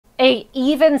An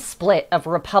even split of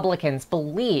Republicans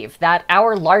believe that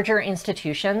our larger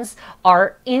institutions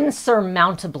are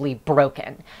insurmountably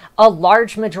broken. A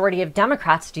large majority of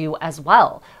Democrats do as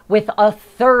well, with a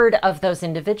third of those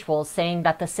individuals saying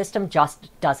that the system just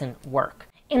doesn't work.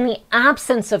 In the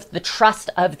absence of the trust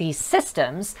of these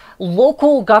systems,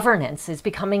 local governance is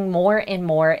becoming more and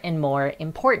more and more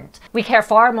important. We care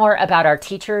far more about our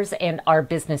teachers and our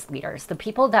business leaders, the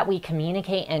people that we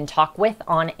communicate and talk with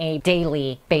on a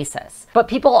daily basis. But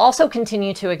people also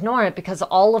continue to ignore it because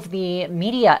all of the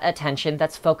media attention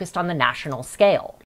that's focused on the national scale.